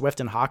think Swift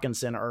and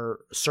Hawkinson are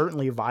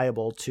certainly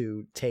viable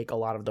to take a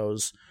lot of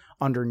those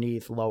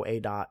underneath low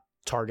ADOT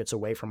targets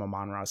away from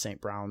Amon-Ra St.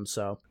 Brown.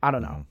 So I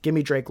don't know. Give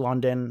me Drake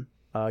London.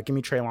 Give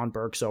me Treylon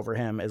Burks over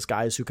him as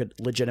guys who could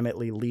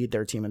legitimately lead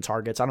their team in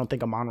targets. I don't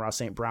think Amon-Ra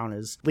St. Brown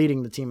is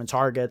leading the team in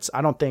targets.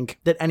 I don't think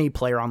that any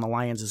player on the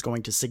Lions is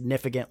going to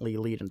significantly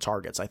lead in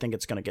targets. I think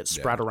it's going to get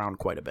spread around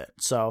quite a bit.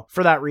 So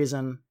for that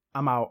reason,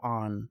 I'm out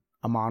on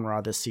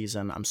Amon-Ra this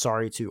season. I'm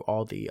sorry to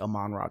all the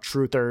Amon-Ra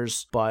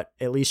truthers, but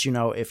at least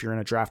if you're in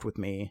a draft with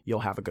me, you'll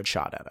have a good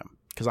shot at him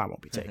because I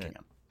won't be taking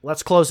him.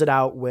 Let's close it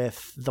out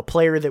with the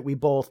player that we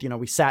both,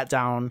 we sat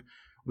down,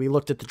 we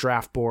looked at the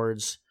draft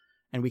boards,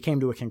 and we came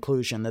to a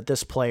conclusion that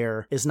this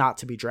player is not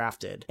to be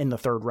drafted in the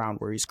 3rd round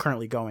where he's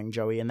currently going,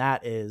 Joey. And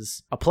that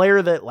is a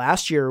player that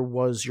last year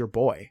was your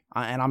boy.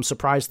 And I'm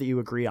surprised that you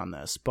agree on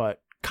this,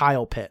 but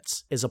Kyle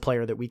Pitts is a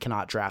player that we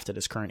cannot draft at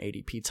his current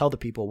ADP. Tell the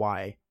people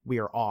why we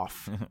are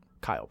off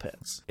Kyle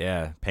Pitts.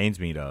 Yeah, pains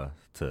me to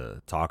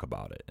talk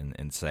about it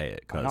and say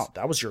it because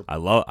that was your I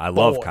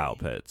love Kyle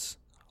Pitts.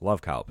 Love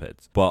Kyle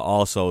Pitts. But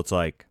also it's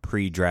like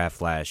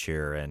pre-draft last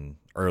year and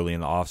early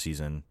in the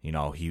offseason,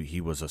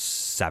 he was a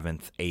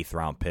 7th, 8th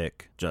round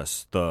pick.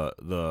 Just the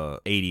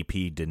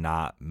ADP did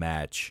not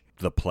match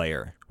the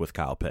player with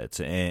Kyle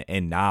Pitts.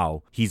 And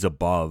now he's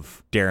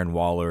above Darren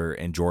Waller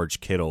and George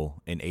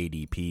Kittle in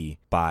ADP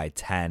by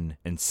 10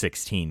 and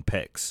 16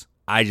 picks.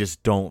 I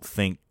just don't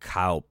think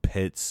Kyle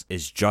Pitts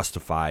is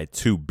justified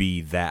to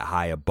be that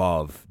high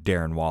above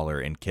Darren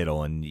Waller and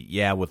Kittle. And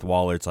yeah, with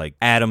Waller, it's like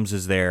Adams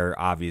is there.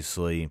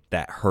 Obviously,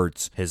 that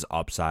hurts his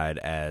upside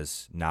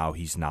as now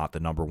he's not the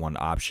number 1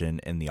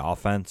 option in the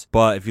offense.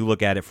 But if you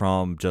look at it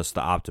from just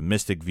the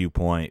optimistic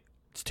viewpoint,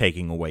 it's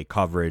taking away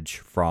coverage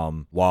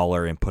from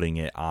Waller and putting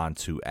it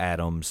onto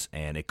Adams,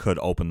 and it could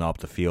open up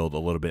the field a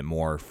little bit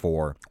more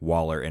for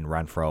Waller and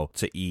Renfro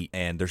to eat.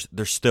 And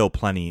there's still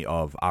plenty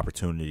of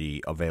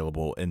opportunity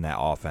available in that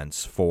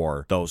offense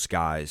for those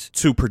guys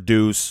to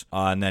produce.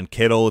 And then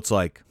Kittle, it's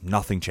like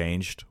nothing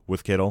changed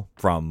with Kittle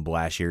from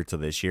last year to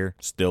this year.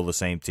 Still the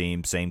same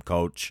team, same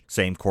coach,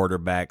 same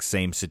quarterback,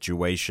 same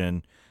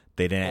situation.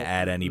 They didn't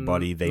add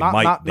anybody.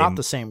 Not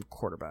the same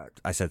quarterback.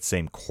 I said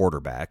same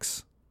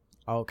quarterbacks.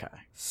 Okay.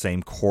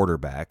 Same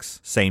quarterbacks,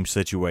 same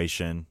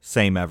situation,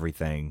 same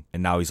everything,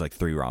 and now he's like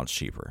 3 rounds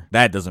cheaper.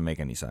 That doesn't make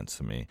any sense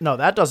to me. No,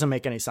 that doesn't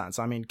make any sense.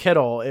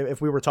 Kittle,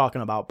 if we were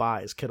talking about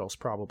buys, Kittle's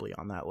probably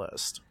on that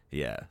list.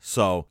 Yeah,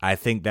 so I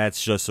think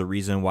that's just the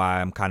reason why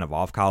I'm kind of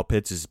off Kyle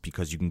Pitts is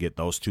because you can get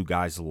those 2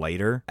 guys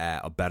later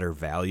at a better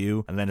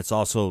value. And then it's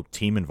also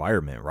team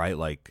environment, right?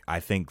 Like, I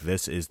think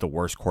this is the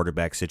worst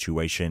quarterback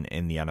situation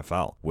in the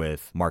NFL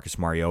with Marcus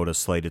Mariota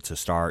slated to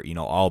start,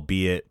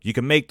 albeit you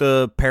can make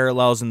the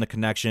parallels and the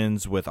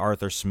connections with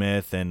Arthur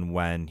Smith and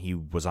when he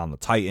was on the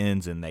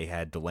Titans and they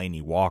had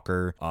Delaney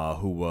Walker,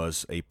 who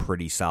was a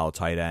pretty solid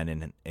tight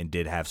end and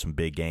did have some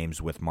big games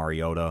with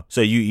Mariota.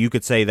 So you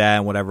could say that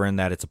and whatever in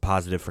that it's a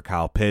positive for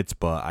Kyle Pitts,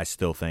 but I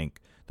still think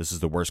this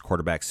is the worst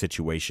quarterback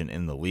situation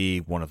in the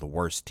league, one of the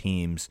worst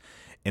teams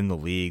in the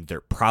league.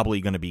 They're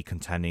probably going to be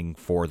contending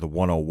for the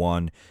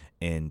 101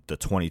 in the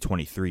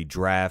 2023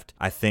 draft.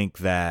 I think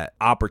that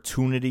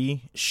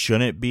opportunity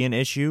shouldn't be an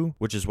issue,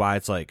 which is why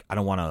it's like I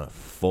don't want to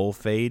full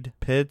fade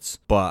Pitts,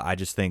 but I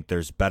just think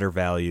there's better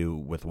value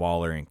with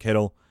Waller and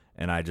Kittle.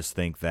 And I just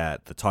think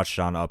that the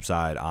touchdown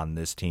upside on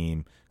this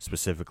team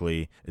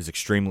specifically is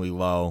extremely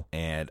low.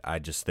 And I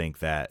just think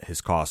that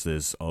his cost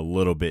is a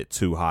little bit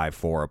too high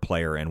for a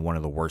player in one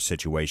of the worst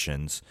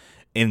situations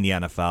in the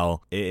NFL.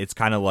 It's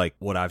kind of like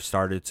what I've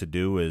started to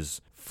do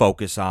is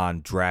focus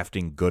on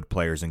drafting good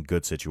players in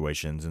good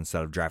situations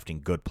instead of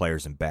drafting good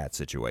players in bad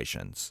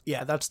situations.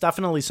 Yeah, that's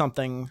definitely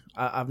something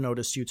I've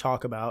noticed you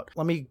talk about.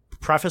 Let me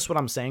preface what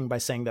I'm saying by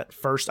saying that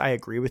first, I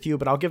agree with you,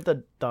 but I'll give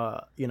the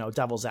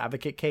devil's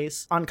advocate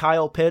case on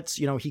Kyle Pitts.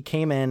 He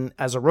came in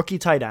as a rookie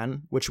tight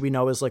end, which we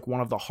know is like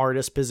one of the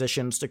hardest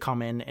positions to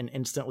come in and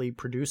instantly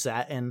produce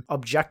at, and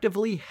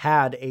objectively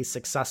had a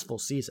successful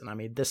season. I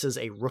mean, this is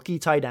a rookie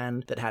tight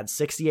end that had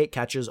 68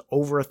 catches,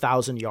 over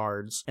 1,000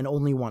 yards, and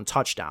only 1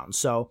 touchdown.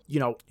 So,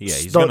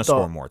 he's going to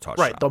score more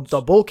touchdowns. Right.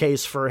 The bull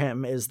case for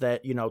him is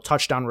that,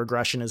 touchdown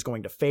regression is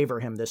going to favor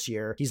him this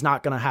year. He's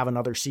not going to have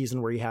another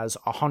season where he has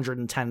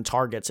 110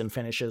 targets and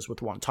finishes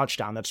with 1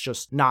 touchdown. That's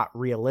just not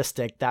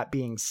realistic. That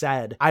being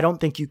said, I don't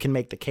think you can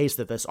make the case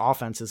that this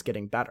offense is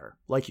getting better.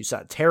 Like you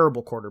said,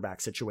 terrible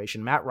quarterback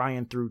situation. Matt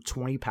Ryan threw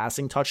 20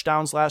 passing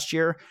touchdowns last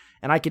year,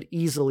 and I could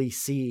easily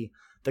see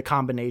the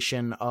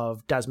combination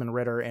of Desmond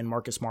Ridder and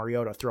Marcus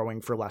Mariota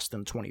throwing for less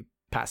than 20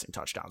 passing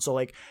touchdowns. So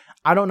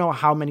I don't know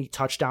how many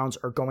touchdowns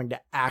are going to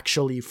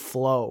actually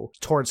flow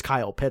towards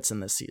Kyle Pitts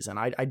in this season.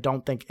 I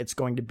don't think it's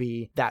going to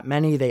be that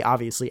many. They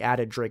obviously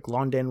added Drake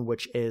London,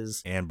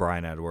 and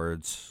Bryan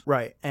Edwards.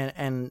 Right.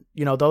 And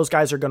those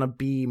guys are going to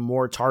be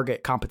more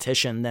target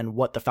competition than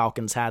what the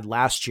Falcons had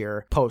last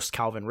year post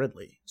Calvin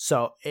Ridley.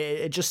 So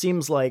it just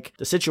seems like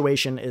the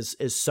situation is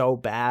so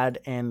bad.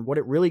 And what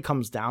it really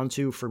comes down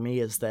to for me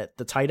is that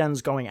the tight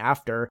ends going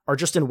after are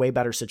just in way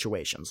better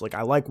situations.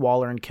 I like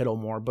Waller and Kittle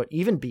more, but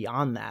even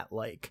beyond that,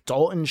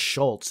 Dalton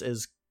Schultz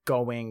is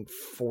going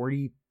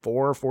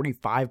 44,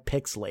 45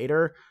 picks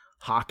later.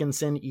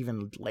 Hawkinson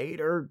even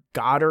later,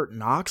 Goddard,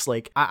 Knox.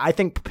 I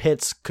think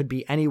Pitts could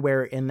be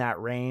anywhere in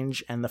that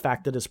range. And the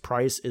fact that his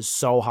price is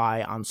so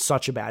high on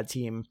such a bad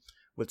team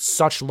with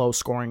such low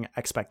scoring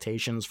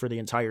expectations for the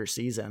entire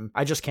season,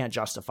 I just can't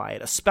justify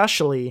it,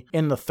 especially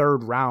in the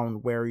 3rd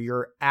round where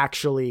you're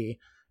actually,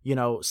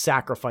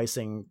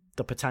 sacrificing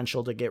the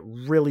potential to get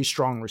really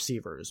strong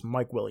receivers,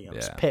 Mike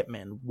Williams,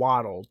 Pittman,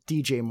 Waddle,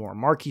 DJ Moore,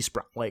 Marquise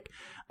Brown.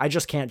 I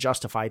just can't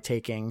justify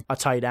taking a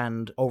tight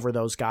end over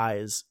those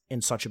guys in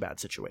such a bad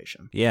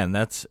situation. Yeah, and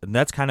that's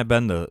kind of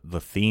been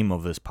the theme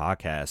of this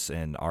podcast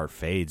and our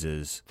fades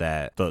is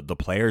that the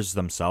players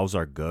themselves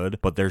are good,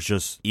 but there's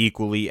just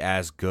equally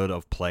as good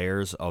of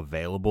players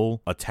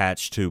available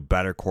attached to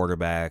better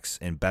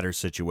quarterbacks in better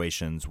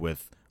situations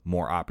with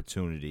more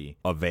opportunity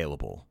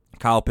available.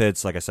 Kyle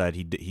Pitts, like I said,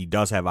 he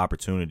does have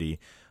opportunity,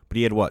 but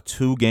he had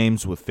 2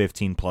 games with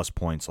 15 plus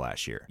points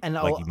last year, and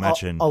like you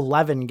mentioned,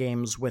 11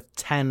 games with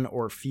 10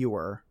 or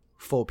fewer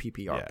full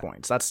PPR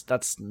points.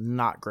 That's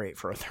not great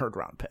for a 3rd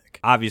round pick.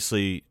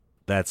 Obviously,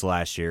 that's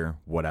last year.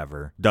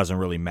 Whatever, doesn't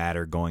really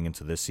matter going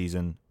into this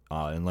season.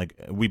 And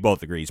we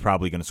both agree, he's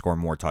probably going to score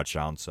more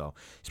touchdowns, so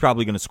he's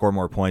probably going to score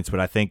more points. But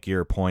I think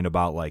your point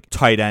about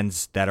tight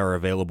ends that are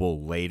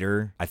available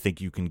later, I think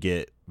you can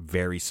get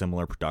very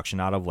similar production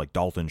out of,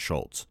 Dalton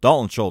Schultz.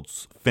 Dalton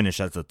Schultz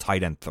finished as a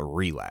tight end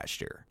 3 last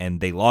year,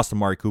 and they lost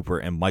Amari Cooper,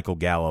 and Michael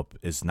Gallup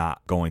is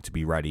not going to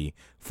be ready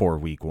for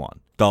week 1.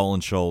 Dalton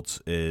Schultz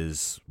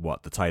is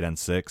the tight end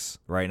 6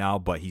 right now,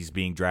 but he's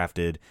being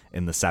drafted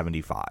in the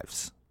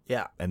 75s.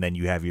 Yeah. And then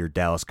you have your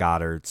Dallas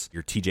Goddards,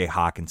 your TJ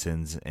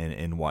Hawkinsons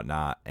and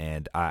whatnot.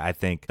 And I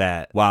think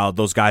that while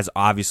those guys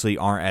obviously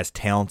aren't as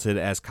talented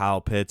as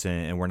Kyle Pitts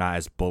and we're not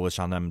as bullish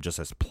on them just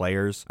as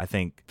players, I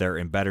think they're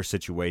in better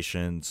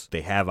situations.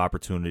 They have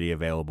opportunity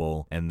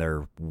available and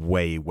they're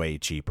way, way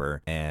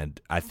cheaper.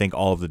 And I think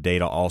all of the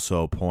data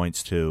also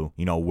points to,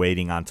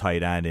 waiting on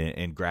tight end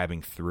and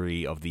grabbing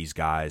 3 of these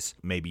guys.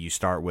 Maybe you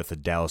start with a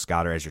Dallas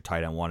Goedert as your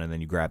tight end 1 and then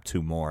you grab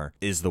 2 more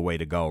is the way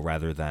to go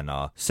rather than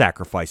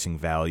sacrificing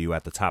value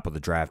at the top of the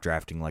draft,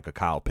 drafting a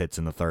Kyle Pitts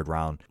in the 3rd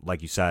round.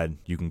 Like you said,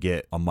 you can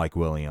get a Mike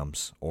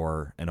Williams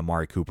or an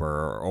Amari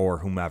Cooper or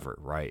whomever,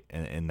 right,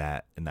 in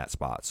that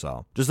spot.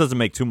 So just doesn't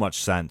make too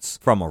much sense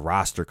from a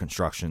roster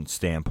construction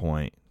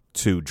standpoint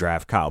to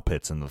draft Kyle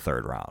Pitts in the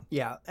 3rd round.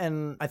 Yeah,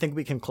 and I think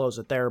we can close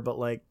it there, but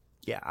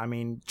yeah, I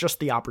mean, just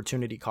the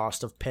opportunity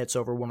cost of Pitts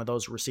over one of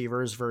those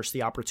receivers versus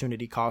the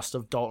opportunity cost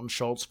of Dalton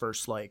Schultz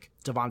versus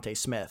Devontae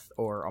Smith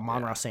or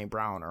Amon-Ra St.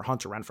 Brown or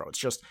Hunter Renfrow. It's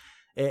just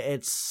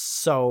it's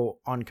so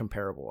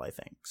uncomparable, I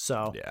think.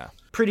 So yeah,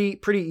 pretty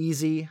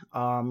easy.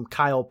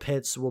 Kyle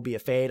Pitts will be a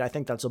fade. I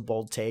think that's a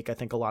bold take. I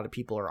think a lot of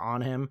people are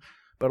on him,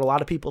 but a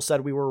lot of people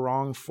said we were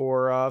wrong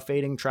for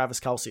fading Travis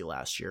Kelce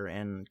last year.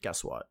 And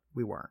guess what?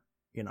 We weren't.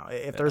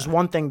 If there's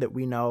one thing that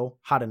we know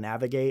how to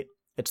navigate,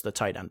 it's the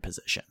tight end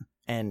position.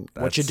 And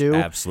what you do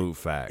absolute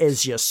fact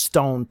is you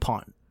stone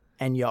punt.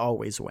 and you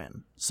always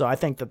win. So I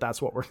think that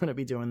that's what we're going to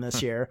be doing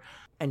this year.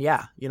 And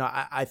yeah,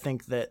 I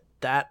think that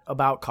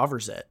about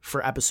covers it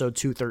for episode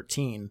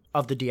 213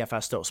 of the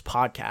DFS Dose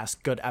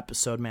podcast. Good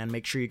episode, man.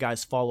 Make sure you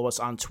guys follow us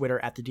on Twitter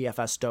at the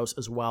DFS Dose,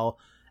 as well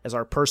as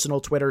our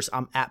personal Twitters.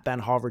 I'm at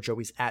Ben Hauver,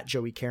 Joey's at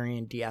Joey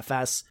Carrion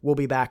DFS. We'll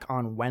be back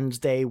on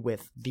Wednesday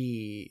with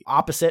the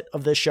opposite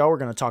of this show. We're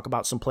going to talk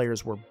about some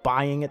players we're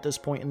buying at this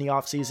point in the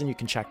offseason. You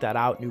can check that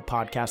out. New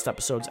podcast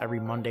episodes every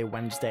Monday,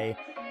 Wednesday,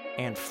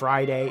 and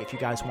Friday. If you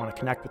guys want to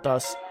connect with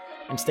us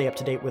and stay up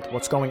to date with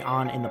what's going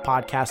on in the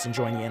podcast and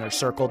join the inner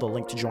circle, the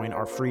link to join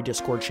our free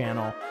Discord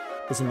channel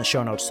is in the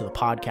show notes to the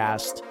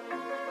podcast.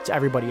 To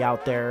everybody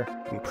out there,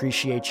 we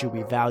appreciate you.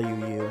 We value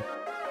you.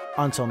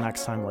 Until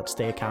next time, let's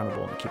stay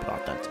accountable and keep it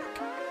authentic.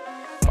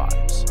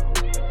 Vibes.